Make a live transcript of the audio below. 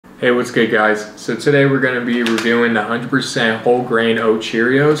Hey, what's good guys? So today we're going to be reviewing the 100% whole grain oat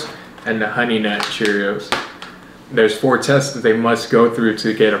Cheerios and the honey nut Cheerios. There's 4 tests that they must go through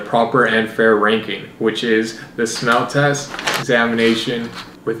to get a proper and fair ranking, which is the smell test, examination,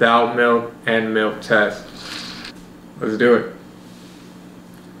 without milk, and milk test. Let's do it.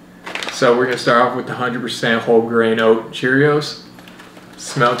 So we're going to start off with the 100% whole grain oat Cheerios.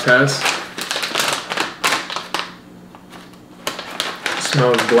 Smell test.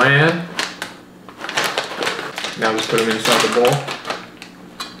 Smells bland. Now just put them inside the bowl.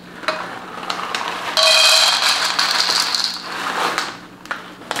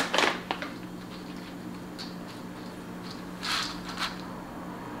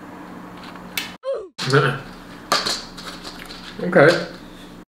 Okay.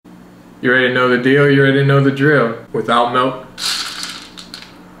 You ready to know the deal? You ready to know the drill? Without milk.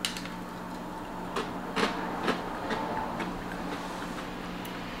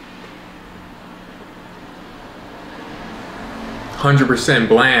 %100%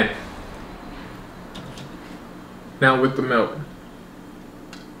 bland. Now with the milk.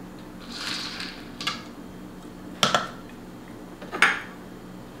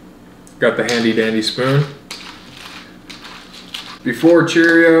 Got the handy dandy spoon. Before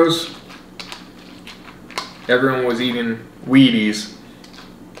Cheerios, everyone was eating Wheaties.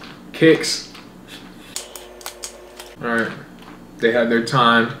 Kicks. Alright, they had their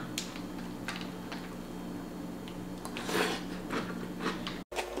time.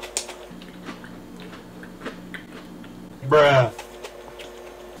 Bruh.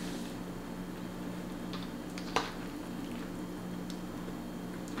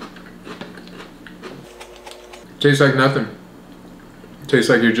 Tastes like nothing. Tastes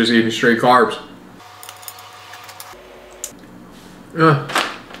like you're just eating straight carbs.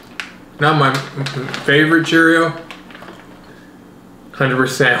 Not my favorite Cheerio.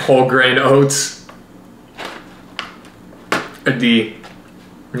 100% whole grain oats. A D.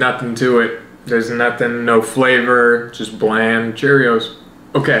 Nothing to it. There's nothing, no flavor, just bland Cheerios.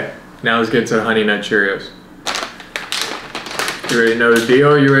 Okay, now let's get to the honey nut Cheerios. You ready to know the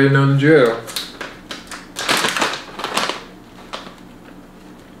deal? You ready to know the drill?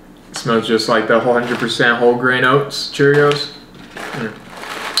 It smells just like the 100% whole grain oats Cheerios.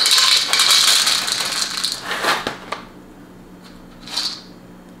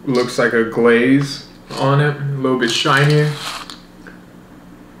 Looks like a glaze on it, a little bit shinier.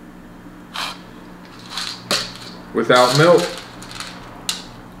 Without milk.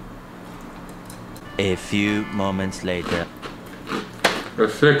 A few moments later. A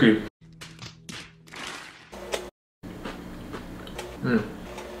thicky.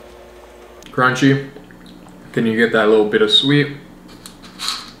 Crunchy. Can you get that little bit of sweet?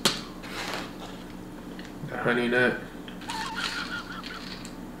 The honey nut.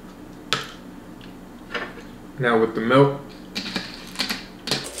 Now with the milk.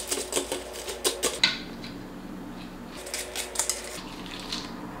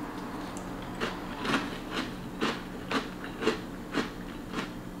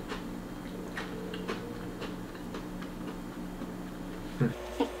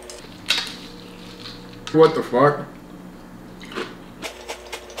 What the fuck?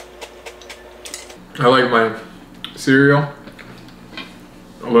 I like my cereal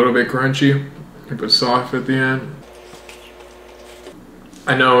a little bit crunchy, but soft at the end.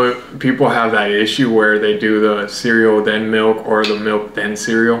 I know people have that issue where they do the cereal then milk or the milk then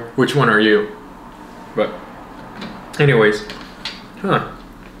cereal. Which one are you? But anyways,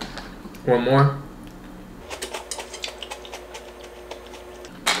 one more.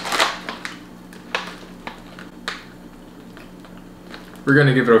 We're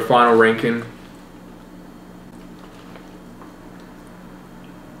gonna give it a final ranking.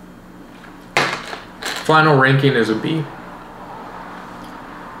 Final ranking is a B. You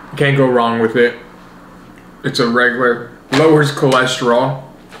can't go wrong with it. It's a regular, lowers cholesterol.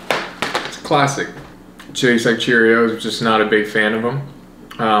 It's classic. Tastes like Cheerios, just not a big fan of them.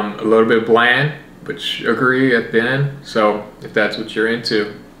 A little bit bland, but sugary at the end. So if that's what you're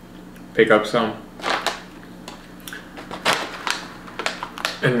into, pick up some.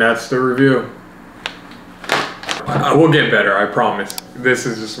 And that's the review. I will get better, I promise. This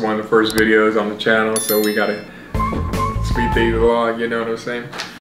is just one of the first videos on the channel, so we gotta speed things along, you know what I'm saying?